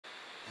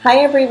Hi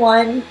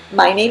everyone,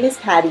 my name is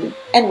Patty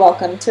and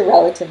welcome to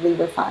Relatively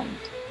Refined.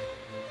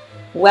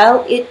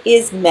 Well, it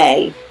is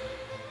May,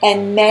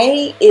 and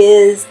May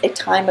is a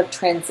time of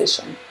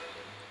transition.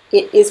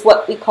 It is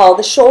what we call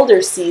the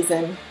shoulder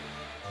season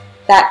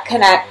that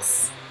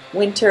connects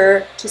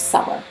winter to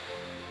summer.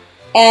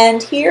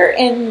 And here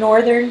in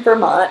northern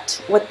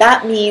Vermont, what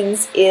that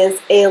means is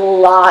a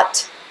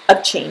lot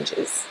of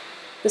changes.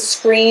 The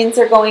screens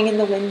are going in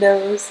the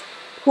windows,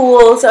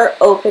 pools are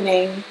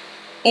opening,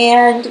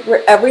 and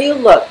wherever you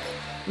look,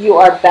 you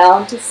are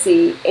bound to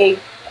see a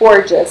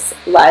gorgeous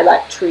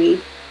lilac tree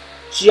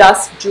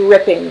just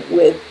dripping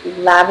with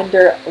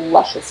lavender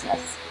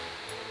lusciousness.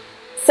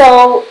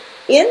 So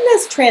in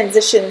this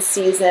transition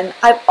season,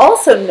 I've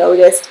also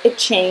noticed a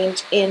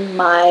change in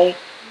my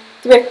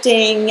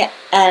thrifting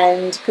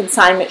and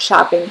consignment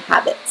shopping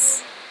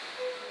habits.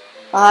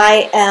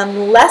 I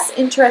am less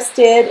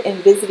interested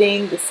in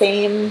visiting the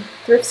same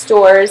thrift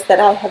stores that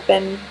I have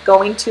been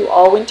going to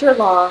all winter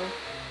long,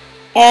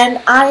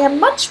 and I am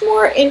much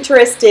more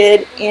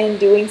interested in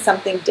doing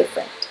something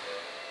different,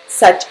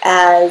 such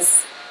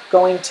as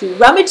going to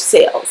rummage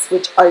sales,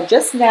 which are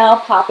just now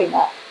popping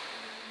up,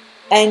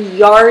 and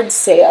yard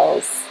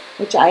sales,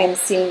 which I am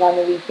seeing on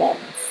the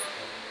weekends,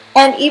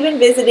 and even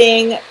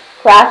visiting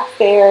craft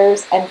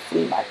fairs and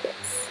flea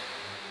markets.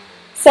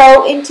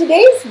 So in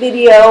today's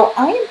video,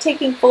 I am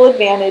taking full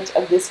advantage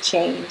of this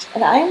change,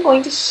 and I am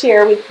going to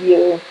share with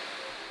you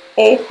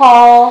a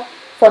haul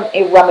from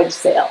a rummage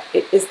sale.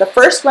 It is the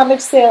first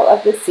rummage sale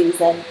of the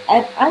season,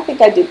 and I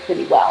think I did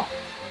pretty well.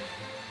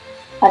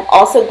 I'm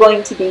also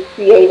going to be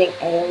creating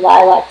a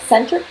lilac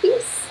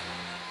centerpiece,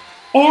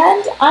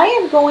 and I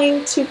am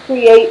going to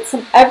create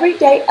some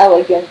everyday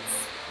elegance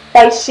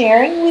by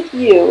sharing with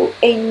you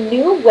a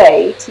new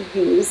way to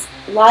use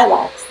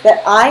lilacs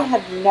that I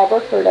have never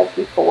heard of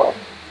before,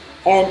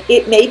 and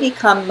it may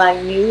become my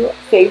new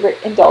favorite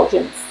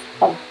indulgence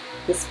of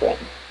the spring.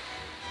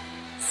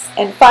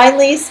 And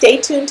finally,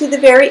 stay tuned to the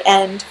very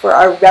end for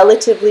our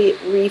Relatively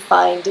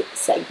Refined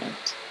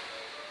segment.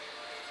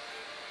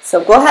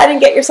 So go ahead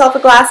and get yourself a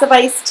glass of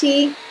iced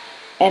tea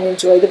and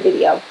enjoy the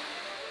video.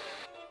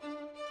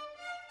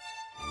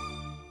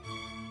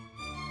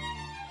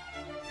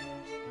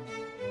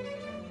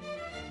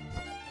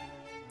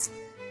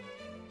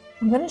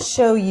 I'm going to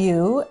show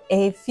you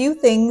a few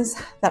things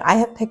that I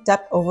have picked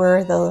up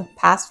over the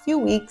past few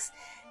weeks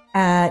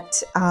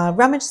at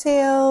rummage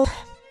sale.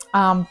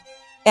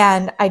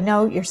 And I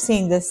know you're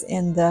seeing this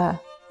in the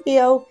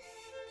video.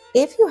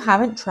 If you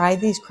haven't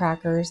tried these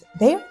crackers,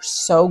 they are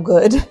so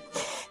good.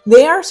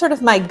 They are sort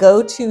of my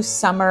go-to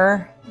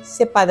summer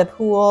sit by the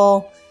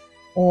pool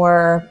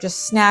or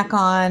just snack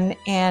on.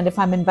 And if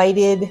I'm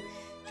invited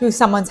to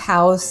someone's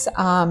house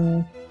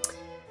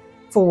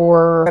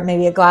for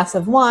maybe a glass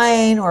of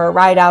wine or a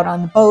ride out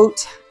on the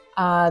boat,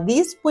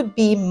 these would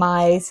be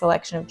my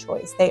selection of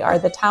choice. They are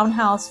the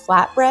Townhouse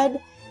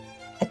Flatbread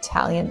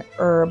Italian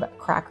herb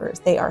crackers.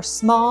 They are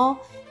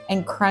small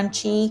and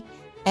crunchy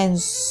and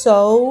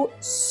so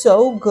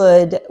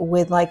good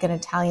with like an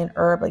Italian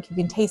herb. Like you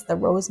can taste the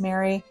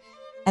rosemary,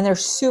 and they're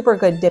super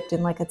good dipped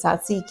in like a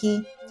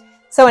tzatziki.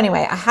 So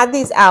anyway, I had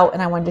these out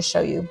and I wanted to show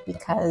you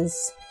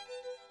because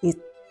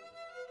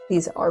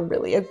these are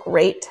really a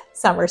great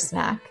summer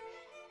snack.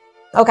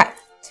 Okay,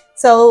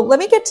 so let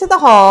me get to the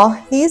haul.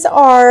 These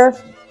are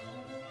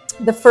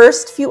the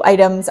first few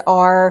items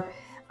are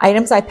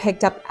items I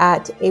picked up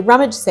at a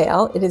rummage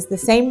sale. It is the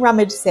same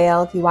rummage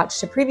sale if you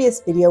watched a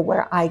previous video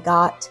where I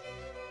got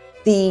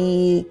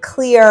the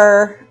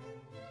clear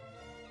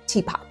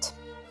teapot.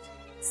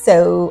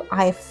 So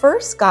I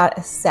first got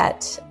a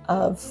set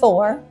of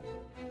 4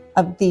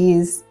 of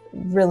these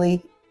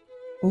really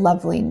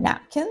lovely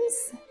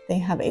napkins. They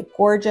have a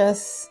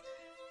gorgeous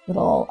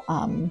little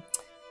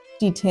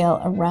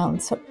detail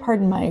around, so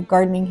pardon my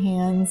gardening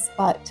hands,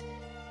 but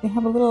they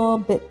have a little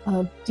bit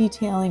of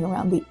detailing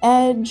around the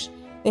edge.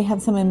 They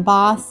have some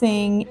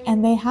embossing,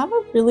 and they have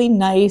a really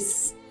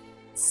nice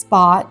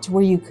spot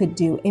where you could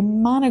do a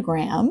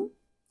monogram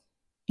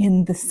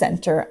in the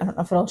center. I don't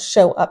know if it'll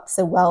show up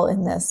so well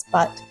in this,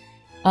 but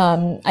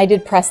I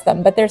did press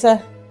them. But there's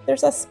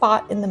a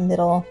spot in the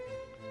middle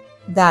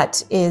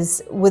that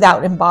is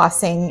without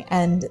embossing,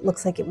 and it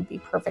looks like it would be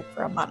perfect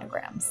for a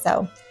monogram.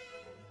 So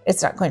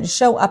it's not going to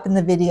show up in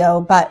the video,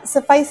 but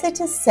suffice it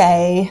to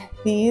say,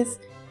 these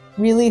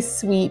really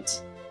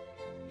sweet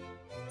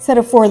set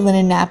of 4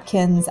 linen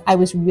napkins I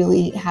was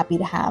really happy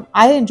to have.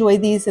 I enjoy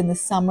these in the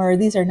summer.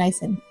 These are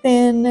nice and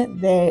thin.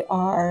 They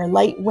are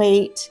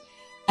lightweight,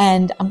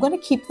 and I'm going to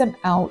keep them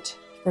out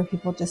for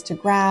people just to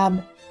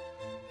grab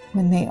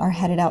when they are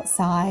headed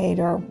outside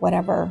or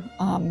whatever.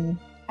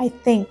 I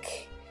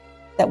think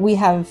that we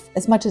have,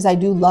 as much as I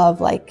do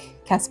love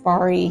like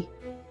Caspari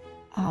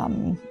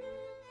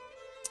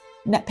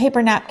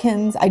paper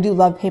napkins, I do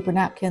love paper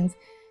napkins.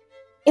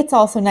 It's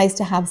also nice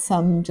to have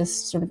some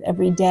just sort of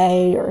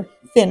everyday or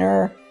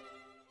thinner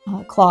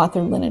cloth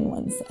or linen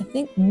ones. I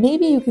think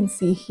maybe you can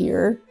see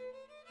here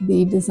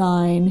the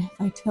design. If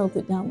I tilt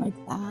it down like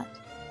that,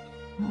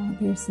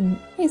 There's some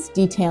nice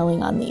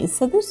detailing on these.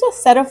 So there's a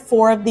set of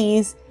 4 of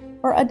these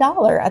for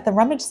 $1 at the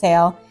Rummage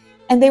sale.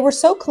 And they were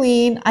so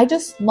clean. I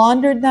just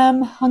laundered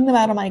them, hung them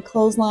out on my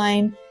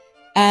clothesline,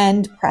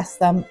 and pressed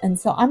them. And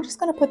so I'm just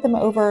going to put them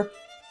over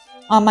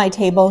on my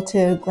table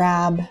to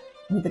grab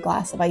with a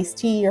glass of iced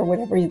tea or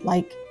whatever you'd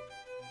like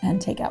and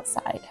take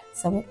outside.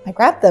 So I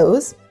grabbed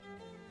those.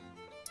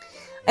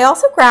 I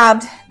also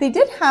grabbed, they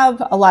did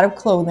have a lot of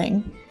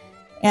clothing,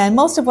 and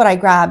most of what I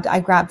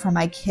grabbed for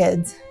my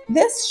kids.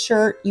 This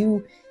shirt,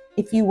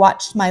 if you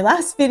watched my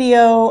last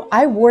video,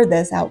 I wore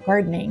this out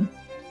gardening.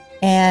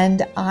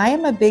 And I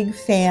am a big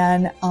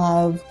fan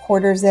of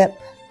quarter zip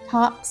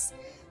tops.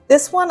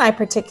 This one I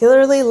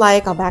particularly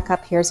like. I'll back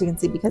up here so you can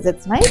see, because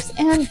it's nice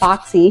and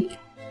boxy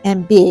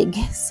and big.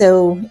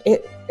 So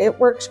it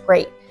works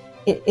great.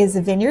 It is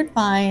a Vineyard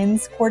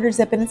Vines quarter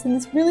zip, and it's in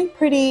this really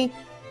pretty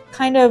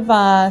kind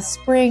of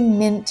spring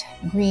mint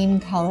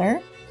green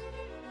color.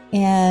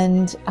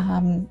 And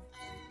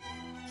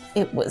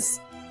it was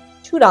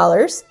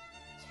 $2.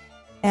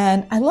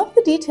 And I love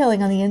the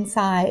detailing on the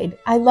inside.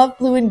 I love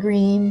blue and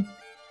green.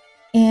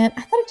 And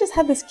I thought it just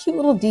had this cute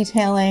little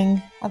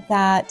detailing of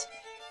that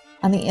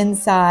on the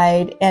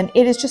inside. And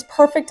it is just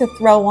perfect to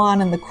throw on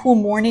in the cool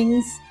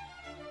mornings.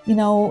 You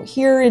know,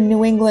 here in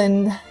New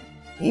England,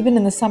 even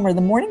in the summer,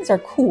 the mornings are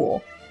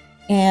cool.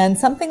 And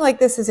something like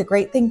this is a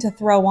great thing to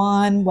throw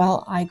on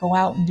while I go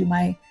out and do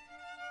my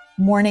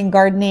morning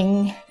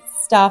gardening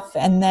stuff.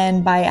 And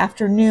then by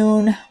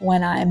afternoon,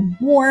 when I'm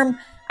warm,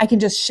 I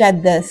can just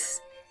shed this.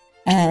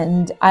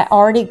 And I've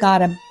already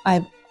gotten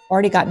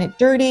it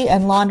dirty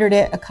and laundered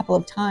it a couple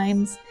of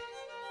times.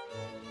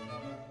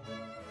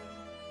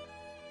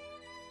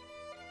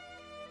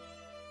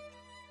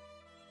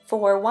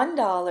 For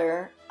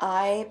 $1,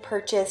 I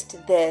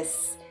purchased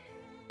this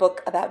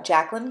book about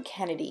Jacqueline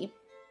Kennedy.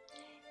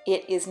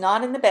 It is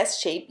not in the best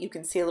shape. You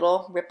can see a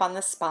little rip on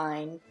the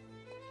spine.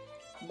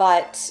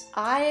 But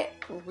I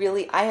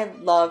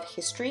love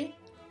history,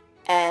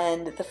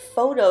 and the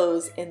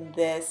photos in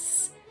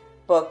this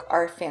book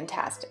are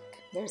fantastic.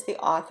 There's the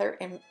author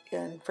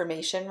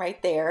information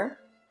right there.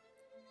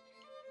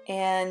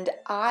 And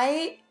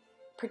I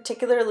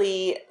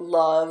particularly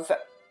love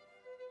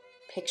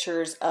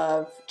pictures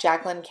of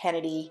Jacqueline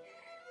Kennedy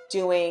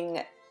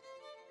doing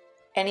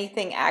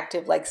anything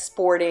active, like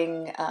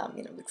sporting,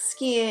 like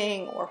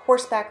skiing or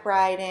horseback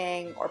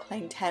riding or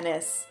playing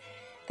tennis.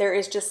 There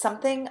is just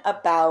something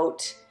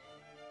about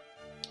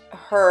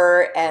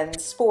her and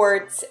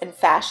sports and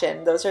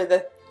fashion. Those are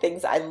the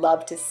things I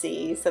love to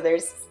see. So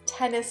there's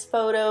tennis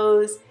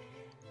photos.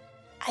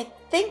 I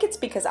think it's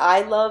because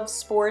I love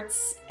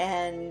sports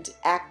and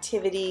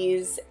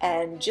activities,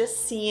 and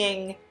just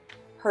seeing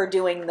her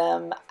doing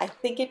them, I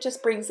think it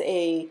just brings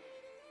a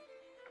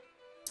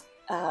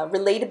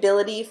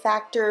relatability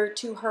factor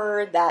to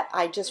her that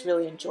I just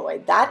really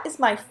enjoyed. That is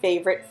my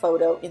favorite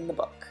photo in the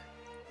book.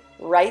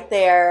 Right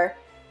there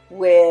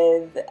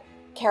with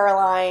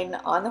Caroline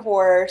on the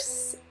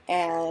horse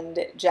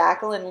and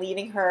Jacqueline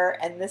leading her,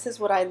 and this is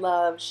what I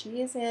love.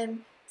 She is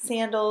in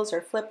sandals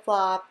or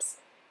flip-flops,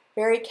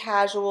 very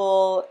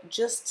casual,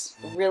 just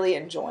really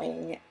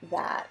enjoying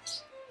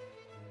that.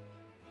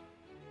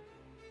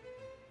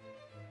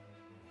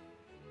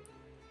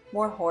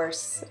 More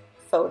horse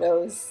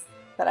photos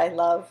that I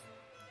love.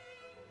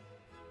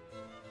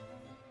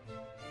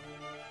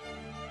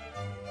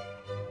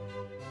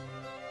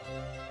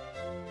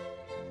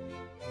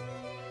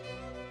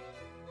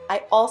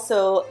 I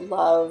also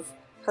love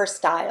her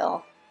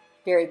style.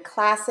 Very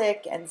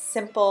classic and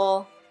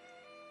simple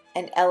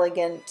and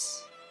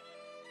elegant.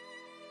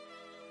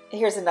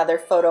 Here's another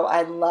photo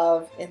I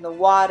love in the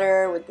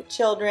water with the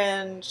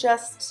children,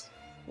 just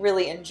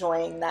really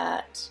enjoying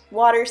that.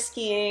 Water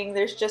skiing,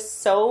 there's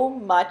just so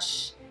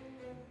much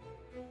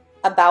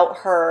about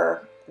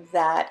her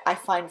that I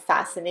find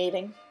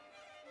fascinating.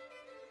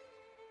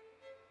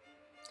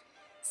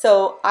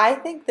 So I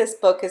think this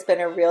book has been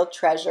a real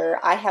treasure.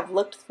 I have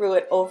looked through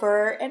it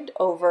over and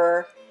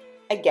over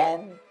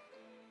again,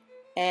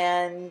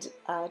 and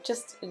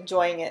just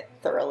enjoying it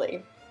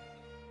thoroughly.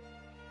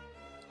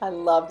 I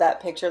love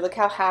that picture. Look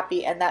how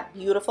happy, and that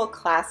beautiful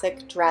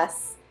classic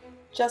dress,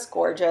 just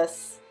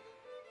gorgeous.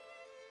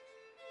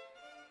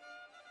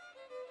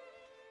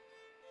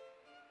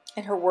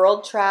 And her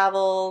world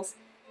travels.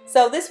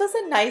 So this was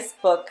a nice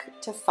book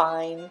to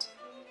find,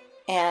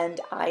 and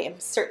I am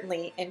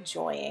certainly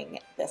enjoying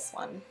this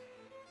one.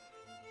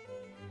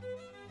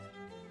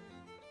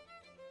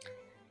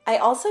 I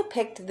also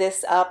picked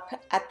this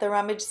up at the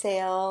Rummage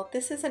sale.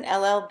 This is an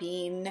LL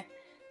Bean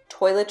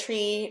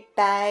toiletry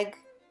bag,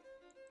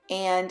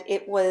 and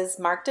it was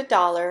marked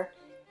 $1.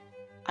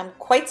 I'm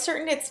quite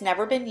certain it's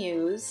never been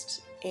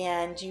used,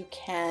 and you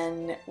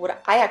can,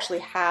 I actually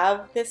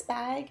have this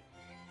bag.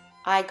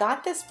 I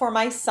got this for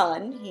my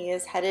son. He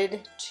is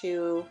headed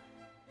to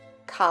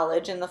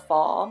college in the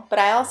fall, but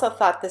I also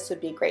thought this would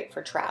be great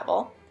for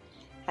travel.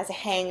 It has a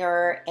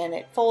hanger and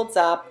it folds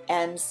up,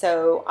 and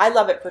so I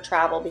love it for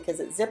travel because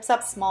it zips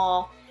up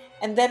small,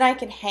 and then I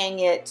can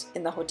hang it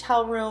in the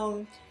hotel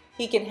room.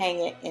 he can hang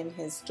it in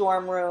his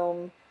dorm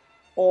room,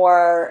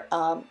 or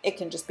it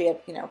can just be,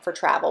 for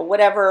travel,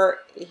 whatever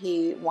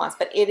he wants.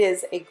 But it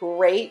is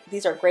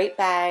these are great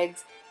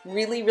bags,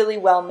 really, really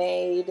well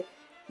made.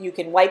 You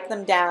can wipe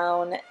them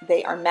down.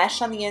 They are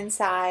mesh on the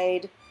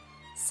inside.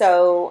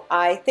 So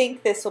I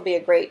think this will be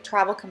a great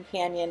travel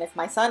companion. If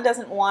my son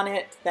doesn't want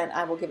it, then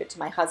I will give it to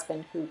my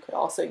husband, who could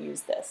also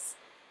use this.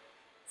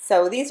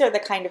 So these are the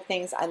kind of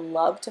things I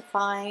love to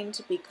find,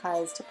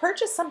 because to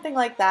purchase something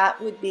like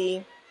that would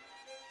be,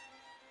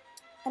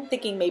 I'm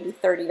thinking maybe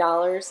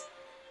 $30.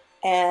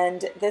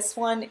 And this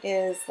one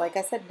is, like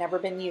I said, never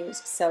been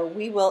used, so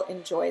we will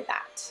enjoy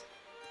that.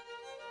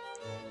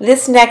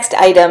 This next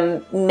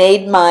item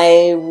made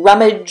my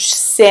rummage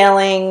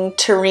sailing,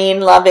 terrain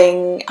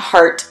loving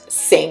heart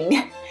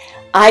sing.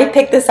 I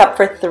picked this up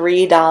for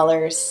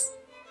 $3,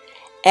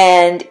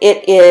 and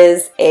it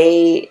is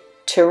a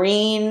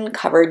terrain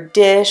covered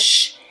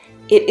dish.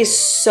 It is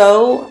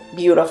so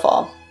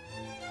beautiful.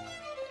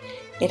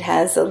 It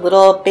has a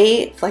little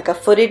base, like a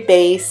footed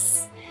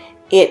base.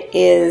 It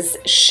is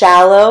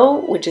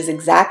shallow, which is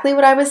exactly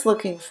what I was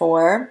looking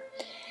for.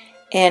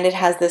 And it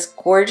has this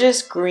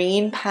gorgeous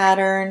green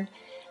pattern.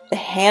 The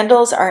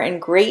handles are in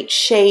great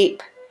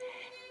shape,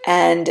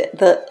 and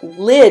the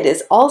lid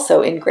is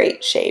also in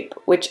great shape,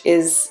 which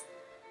is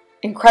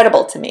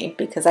incredible to me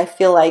because I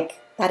feel like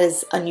that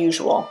is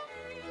unusual.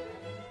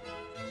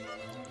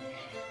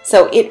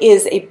 So it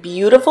is a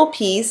beautiful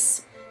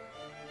piece.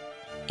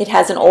 It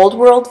has an old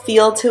world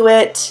feel to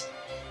it.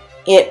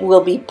 It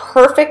will be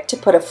perfect to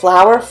put a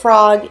flower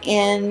frog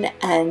in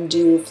and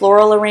do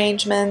floral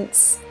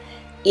arrangements.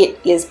 It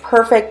is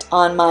perfect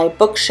on my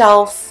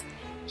bookshelf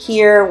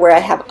here, where I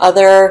have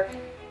other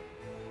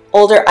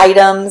older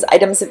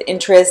items of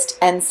interest,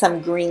 and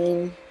some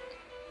green.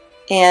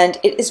 And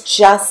it is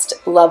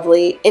just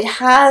lovely. It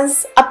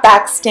has a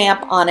back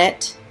stamp on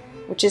it,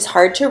 which is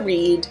hard to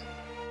read.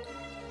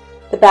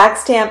 The back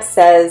stamp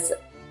says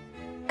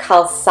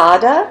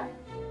Calzada,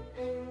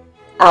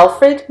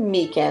 Alfred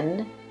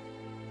Meekin,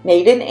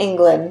 made in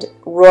England,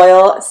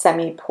 Royal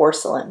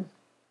Semi-Porcelain.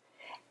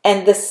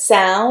 And the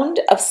sound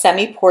of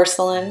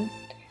semi-porcelain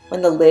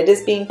when the lid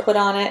is being put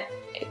on it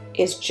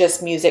is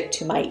just music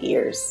to my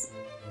ears.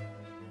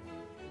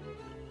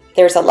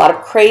 There's a lot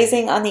of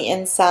crazing on the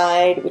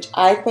inside, which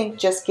I think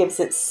just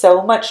gives it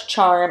so much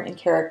charm and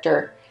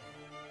character.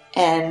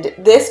 And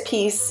this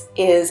piece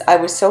is, I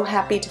was so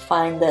happy to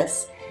find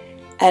this,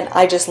 and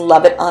I just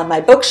love it on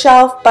my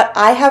bookshelf, but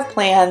I have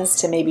plans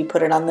to maybe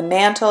put it on the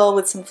mantle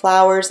with some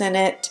flowers in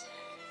it.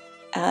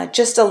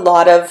 Just a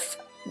lot of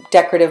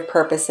decorative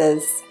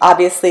purposes.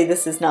 Obviously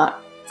this is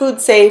not food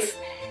safe,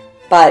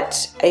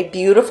 but a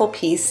beautiful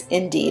piece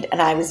indeed,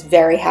 and I was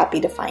very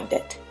happy to find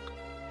it.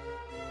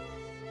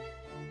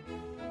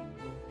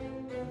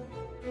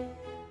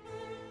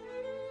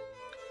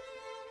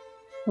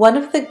 One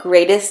of the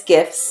greatest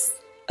gifts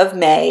of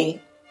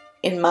May,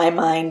 in my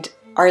mind,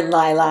 are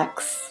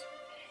lilacs.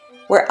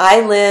 Where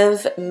I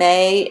live,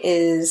 May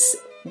is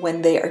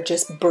when they are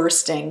just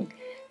bursting.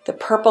 The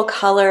purple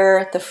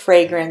color, the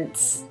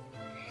fragrance.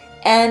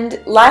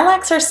 And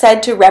lilacs are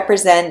said to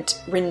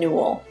represent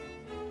renewal.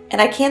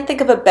 And I can't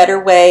think of a better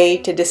way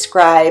to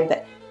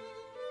describe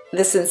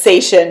the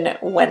sensation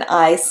when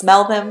I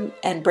smell them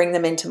and bring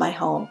them into my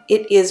home.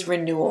 It is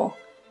renewal.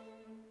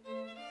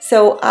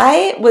 So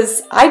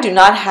I do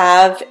not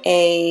have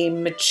a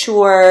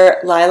mature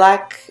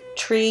lilac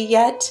tree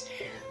yet,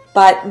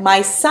 but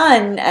my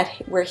son,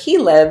 where he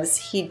lives,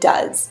 he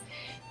does.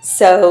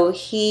 So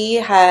he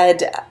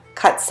had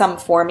cut some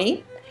for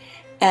me,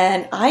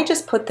 and I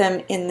just put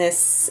them in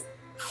this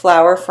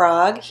flower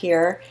frog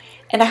here,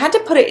 and I had to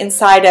put it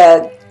inside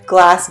a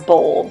glass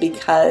bowl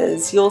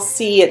because you'll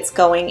see it's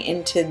going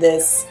into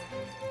this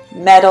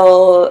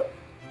metal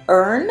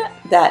urn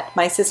that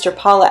my sister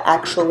Paula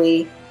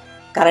actually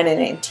got at an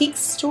antique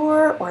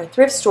store or a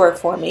thrift store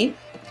for me.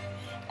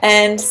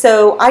 And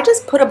so I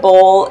just put a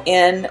bowl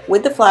in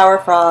with the flower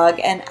frog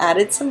and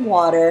added some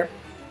water.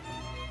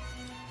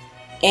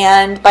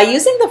 And by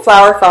using the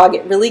flower frog,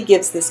 it really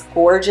gives this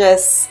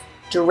gorgeous,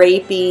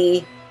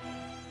 drapey,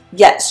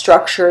 yet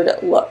structured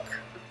look.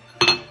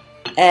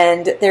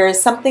 And there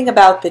is something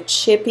about the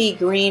chippy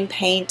green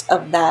paint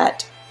of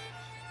that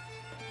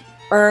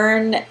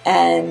urn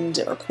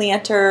or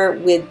planter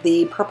with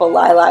the purple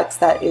lilacs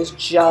that is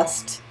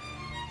just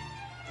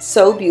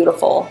so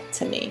beautiful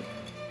to me.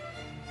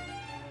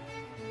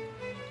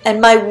 And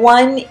my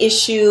one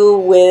issue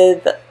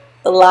with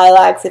the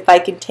lilacs, if I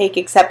can take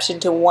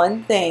exception to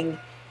one thing,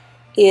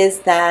 is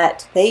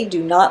that they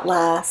do not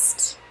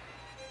last.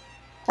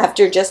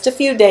 After just a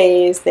few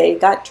days, they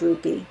got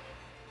droopy.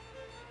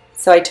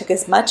 So I took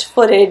as much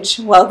footage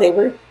while they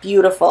were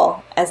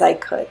beautiful as I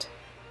could.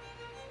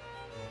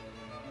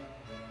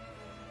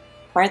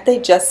 Aren't they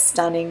just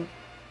stunning?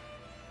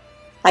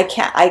 I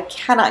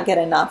cannot get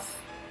enough.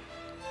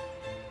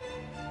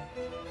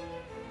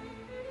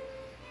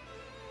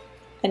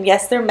 And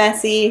yes, they're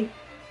messy,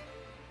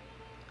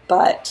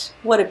 but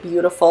what a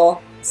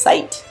beautiful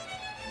sight.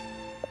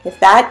 If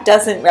that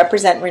doesn't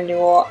represent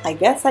renewal, I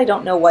guess I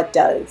don't know what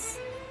does.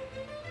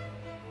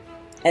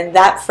 And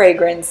that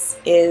fragrance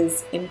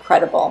is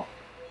incredible.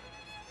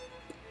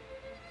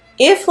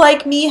 If,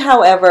 like me,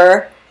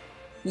 however,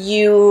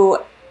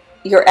 your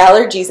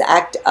allergies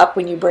act up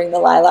when you bring the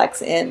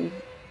lilacs in,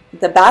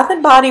 the Bath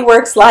 & Body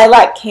Works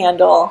lilac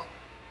candle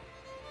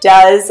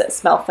does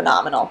smell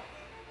phenomenal.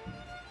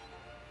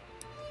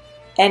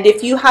 And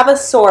if you have a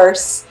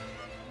source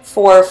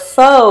for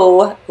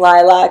faux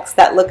lilacs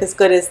that look as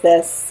good as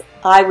this,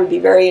 I would be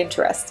very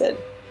interested,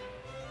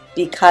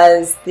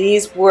 because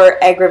these were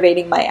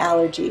aggravating my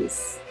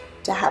allergies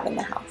to have in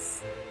the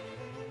house.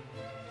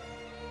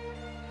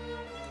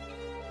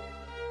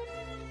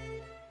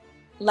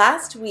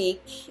 Last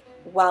week,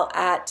 while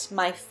at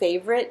my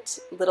favorite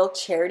little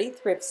charity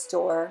thrift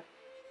store,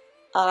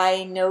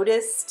 I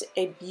noticed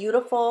a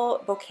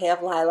beautiful bouquet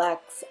of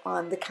lilacs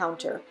on the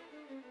counter.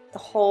 The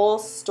whole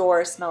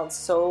store smelled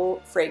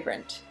so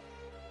fragrant.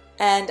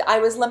 And I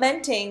was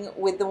lamenting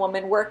with the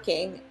woman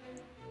working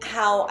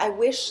how I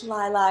wish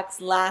lilacs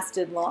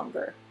lasted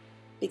longer,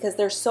 because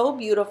they're so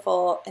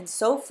beautiful and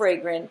so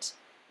fragrant,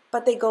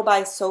 but they go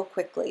by so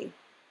quickly.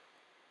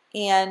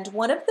 And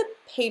one of the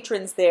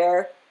patrons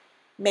there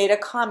made a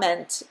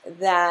comment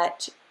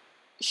that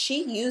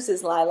she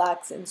uses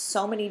lilacs in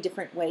so many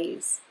different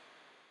ways.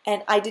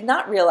 And I did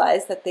not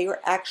realize that they were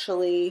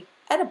actually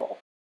edible.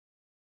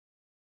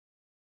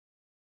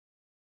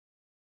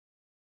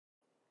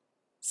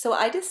 So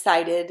I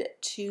decided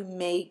to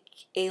make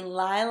a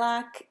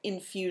lilac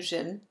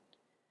infusion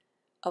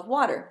of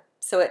water.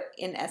 So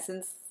in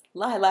essence,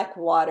 lilac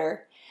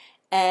water,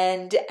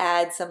 and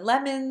add some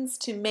lemons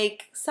to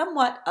make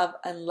somewhat of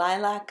a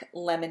lilac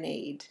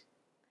lemonade.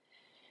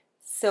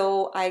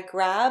 So I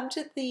grabbed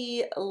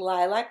the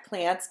lilac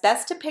plants,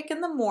 best to pick in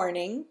the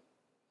morning,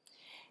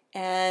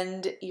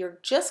 and you're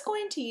just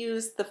going to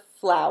use the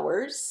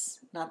flowers,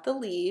 not the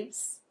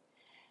leaves.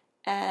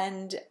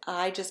 And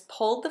I just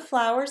pulled the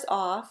flowers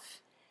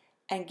off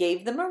and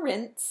gave them a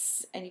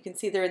rinse, and you can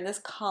see they're in this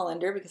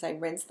colander because I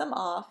rinsed them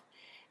off.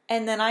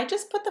 And then I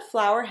just put the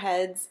flower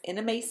heads in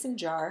a mason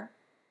jar.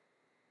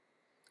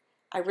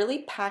 I really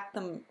packed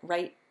them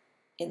right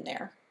in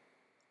there.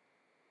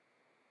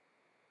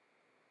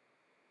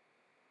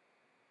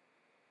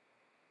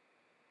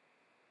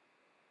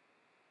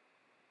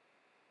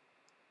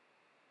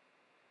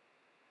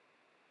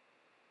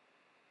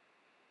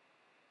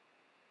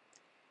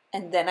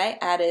 And then I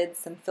added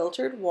some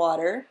filtered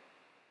water.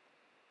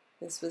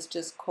 This was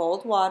just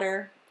cold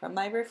water from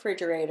my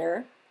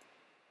refrigerator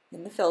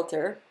in the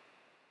filter.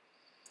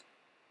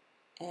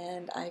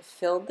 And I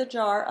filled the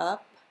jar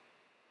up.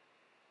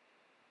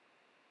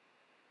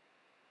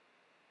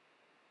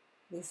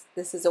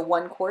 This is a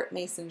 1-quart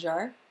mason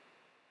jar.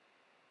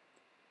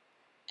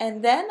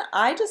 And then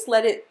I just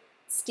let it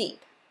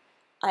steep.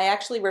 I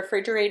actually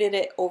refrigerated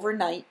it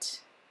overnight.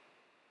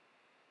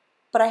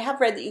 But I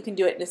have read that you can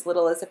do it in as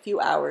little as a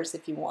few hours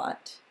if you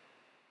want.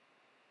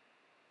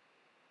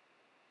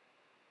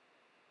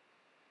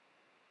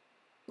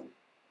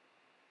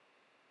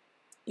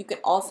 You can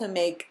also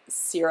make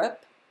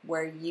syrup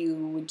where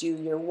you do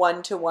your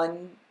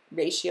 1-to-1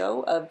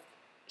 ratio of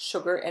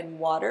sugar and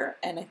water,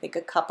 and I think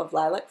a cup of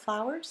lilac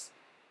flowers.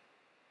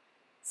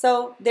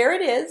 So there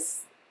it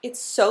is. It's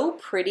so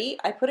pretty.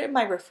 I put it in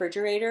my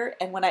refrigerator,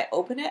 and when I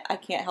open it, I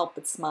can't help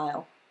but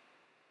smile.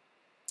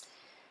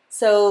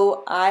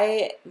 So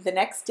I, the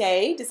next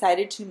day,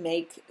 decided to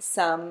make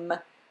some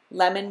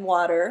lemon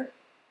water,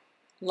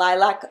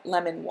 lilac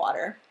lemon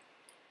water.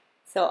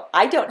 So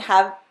I don't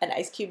have an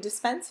ice cube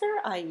dispenser.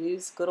 I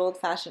use good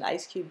old-fashioned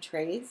ice cube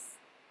trays.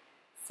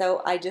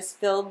 So I just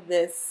filled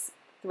this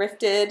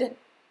thrifted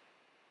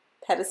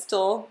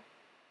pedestal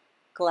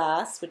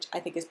glass, which I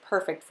think is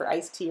perfect for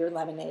iced tea or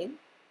lemonade.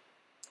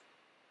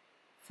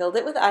 Filled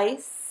it with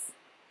ice.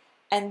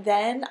 And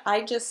then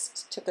I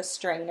just took a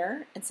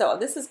strainer, and so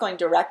this is going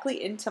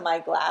directly into my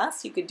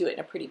glass. You could do it in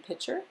a pretty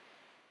pitcher.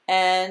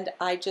 And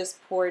I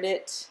just poured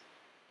it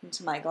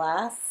into my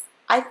glass.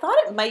 I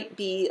thought it might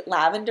be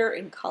lavender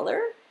in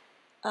color,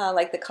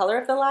 like the color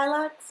of the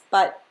lilacs,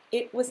 but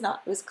it was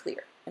not. It was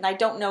clear. And I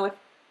don't know if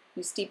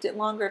you steeped it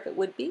longer, if it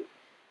would be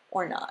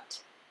or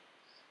not.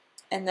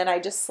 And then I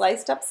just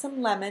sliced up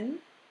some lemon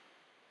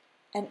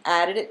and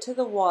added it to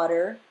the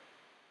water.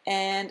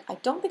 And I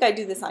don't think I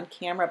do this on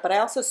camera, but I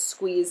also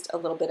squeezed a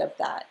little bit of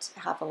that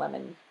half a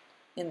lemon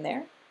in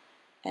there.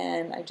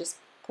 And I just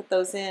put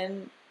those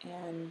in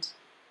and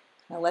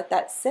I let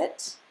that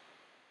sit.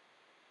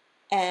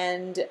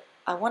 And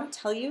I want to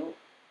tell you,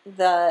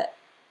 the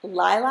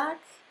lilac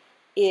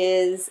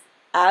is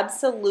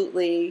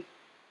absolutely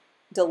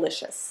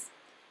delicious.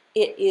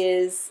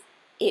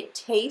 It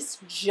tastes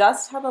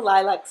just how the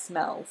lilac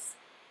smells.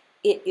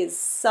 It is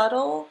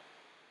subtle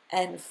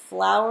and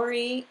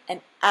flowery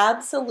and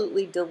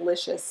absolutely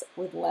delicious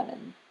with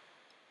lemon.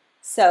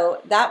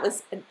 So that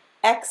was an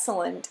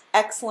excellent,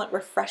 excellent,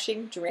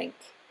 refreshing drink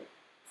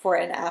for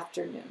an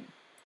afternoon.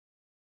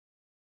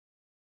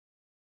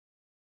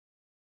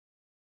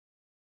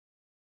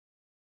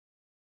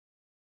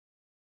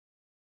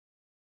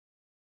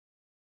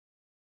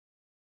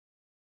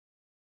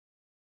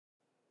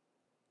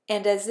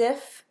 And as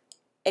if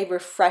a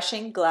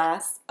refreshing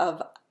glass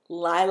of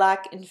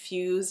lilac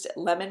infused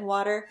lemon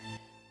water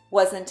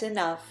wasn't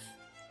enough,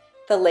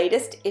 the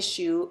latest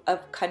issue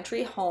of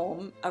Country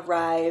Home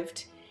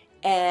arrived,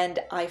 and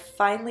I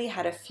finally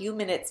had a few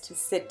minutes to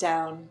sit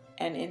down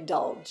and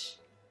indulge.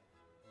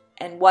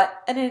 And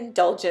what an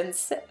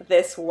indulgence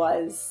this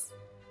was.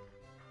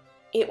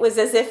 It was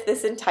as if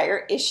this entire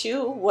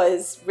issue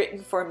was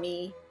written for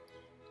me,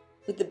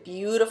 with the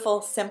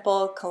beautiful,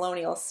 simple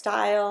colonial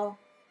style,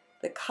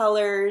 the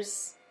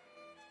colors.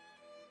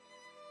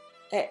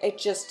 It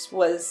just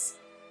was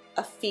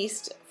a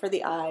feast for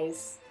the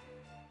eyes.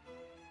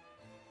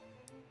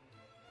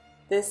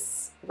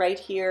 This right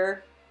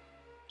here,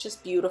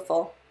 just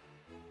beautiful.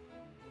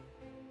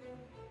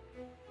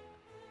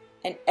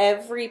 And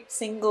every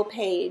single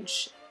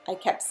page, I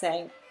kept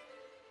saying,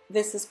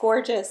 this is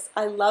gorgeous.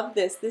 I love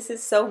this. This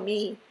is so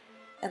me.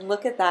 And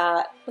look at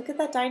that. Look at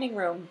that dining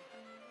room.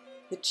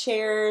 The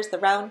chairs, the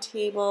round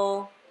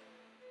table,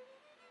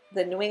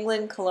 the New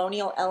England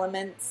colonial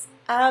elements,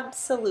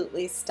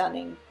 absolutely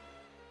stunning.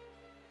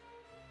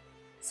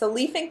 So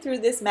leafing through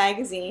this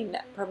magazine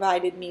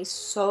provided me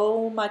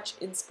so much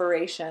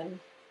inspiration.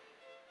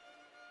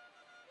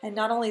 And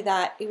not only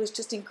that, it was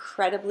just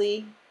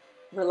incredibly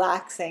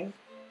relaxing,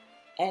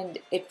 and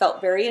it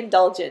felt very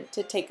indulgent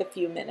to take a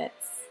few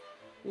minutes.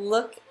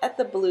 Look at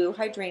the blue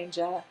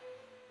hydrangea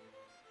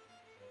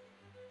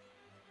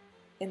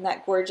in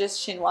that gorgeous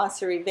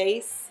chinoiserie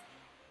vase.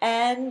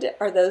 And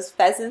are those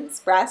pheasants,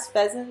 brass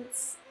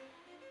pheasants?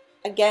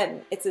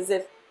 Again, it's as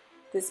if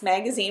this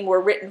magazine were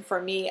written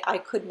for me. I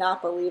could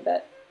not believe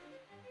it.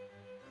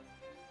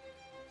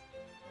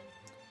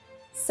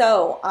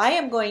 So I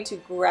am going to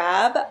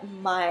grab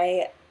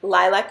my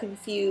lilac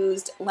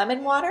infused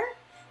lemon water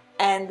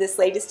and this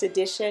latest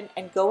edition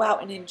and go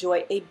out and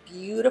enjoy a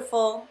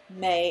beautiful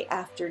May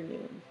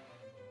afternoon.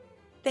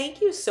 Thank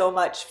you so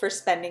much for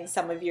spending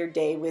some of your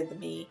day with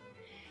me.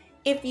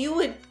 If you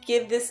would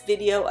give this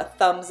video a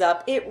thumbs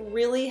up, it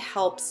really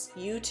helps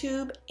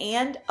YouTube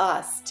and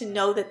us to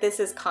know that this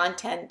is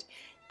content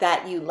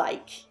that you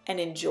like and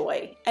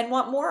enjoy and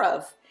want more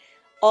of.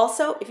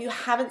 Also, if you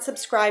haven't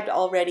subscribed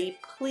already,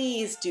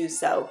 please do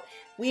so.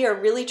 We are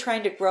really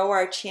trying to grow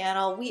our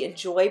channel. We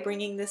enjoy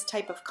bringing this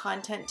type of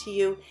content to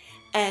you,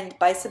 and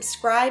by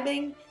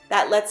subscribing,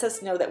 that lets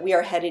us know that we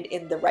are headed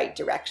in the right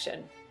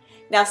direction.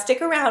 Now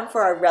stick around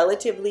for our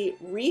Relatively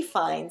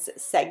Refines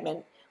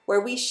segment, where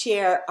we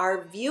share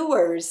our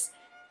viewers'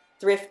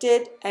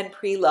 thrifted and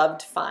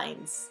pre-loved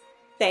finds.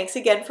 Thanks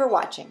again for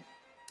watching.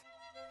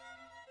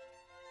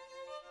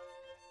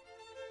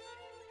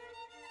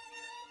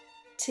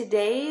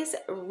 Today's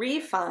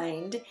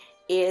refind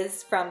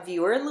is from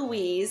viewer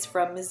Louise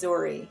from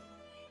Missouri,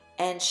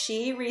 and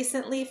she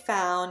recently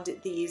found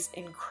these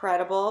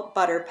incredible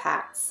butter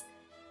packs.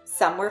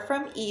 Some were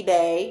from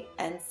eBay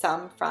and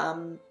some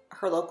from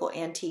her local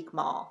antique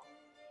mall,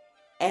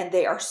 and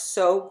they are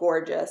so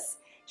gorgeous.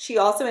 She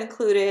also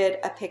included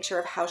a picture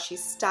of how she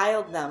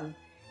styled them,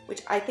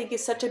 which I think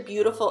is such a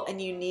beautiful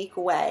and unique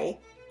way,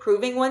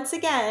 proving once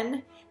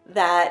again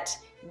that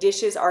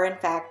dishes are in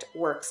fact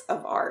works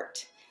of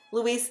art.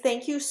 Louise,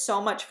 thank you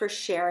so much for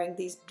sharing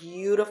these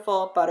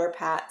beautiful butter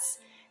pats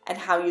and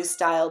how you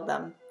styled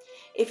them.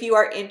 If you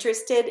are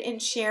interested in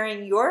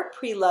sharing your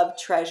pre-loved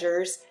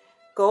treasures,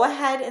 go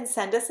ahead and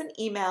send us an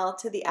email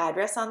to the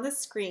address on the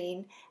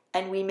screen,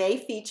 and we may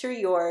feature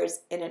yours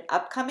in an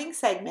upcoming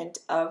segment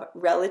of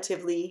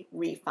Relatively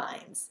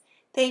Refines.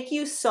 Thank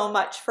you so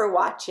much for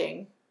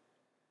watching.